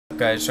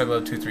guys?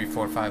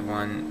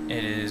 Juggalo23451.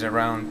 It is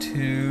around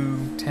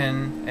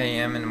 2:10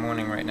 a.m. in the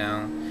morning right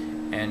now,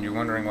 and you're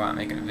wondering why I'm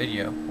making a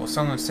video. Well,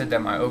 someone said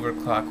that my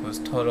overclock was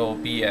total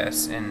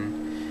BS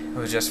and it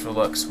was just for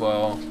looks.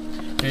 Well,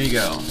 here you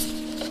go.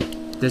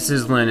 This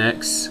is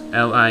Linux,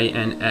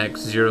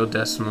 Linx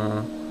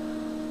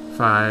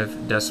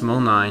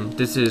 0.5.9.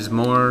 This is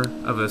more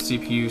of a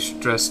CPU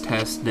stress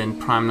test than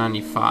Prime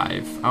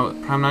 95.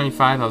 Prime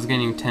 95, I was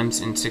getting temps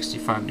in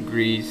 65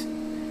 degrees.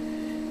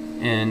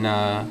 And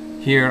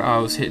here I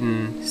was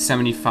hitting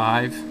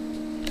 75,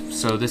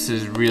 so this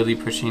is really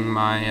pushing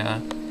my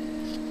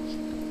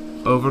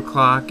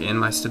overclock and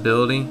my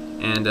stability,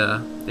 and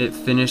it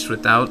finished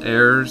without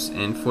errors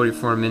in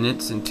 44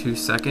 minutes and 2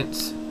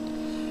 seconds.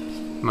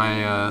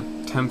 My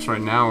temps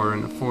right now are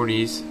in the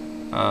 40s,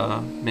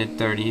 mid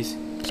 30s.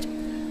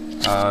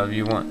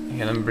 You want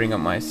here? Let me bring up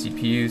my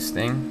CPUs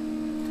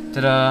thing.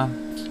 Ta-da!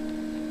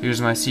 Here's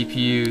my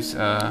CPUs,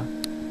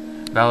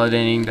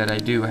 validating that I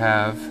do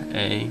have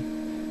a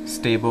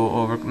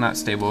not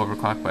stable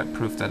overclock, but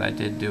proof that I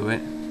did do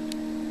it.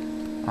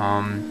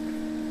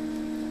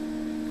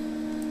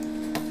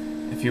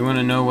 If you want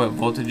to know what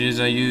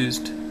voltages I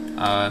used,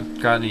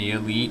 got the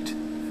Elite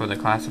for the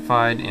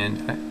classified,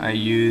 and I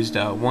used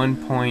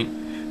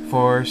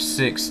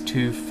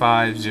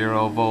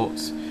 1.46250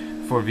 volts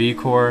for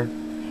V-core,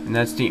 and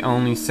that's the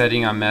only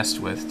setting I messed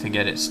with to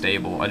get it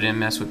stable. I didn't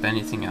mess with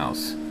anything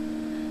else.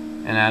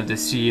 And I have the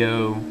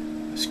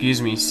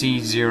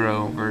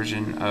C0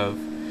 version of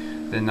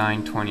the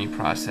 920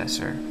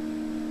 processor.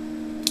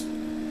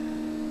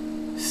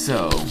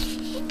 So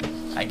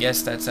I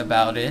guess that's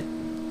about it.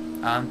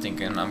 I'm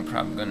thinking I'm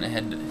probably gonna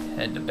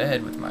head to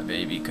bed with my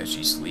baby because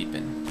she's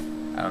sleeping.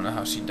 I don't know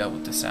how she dealt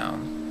with the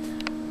sound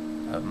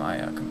of my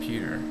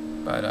computer,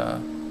 but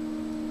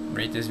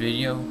rate this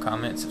video,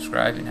 comment,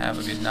 subscribe, and have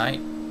a good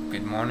night,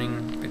 good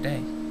morning, good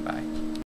day.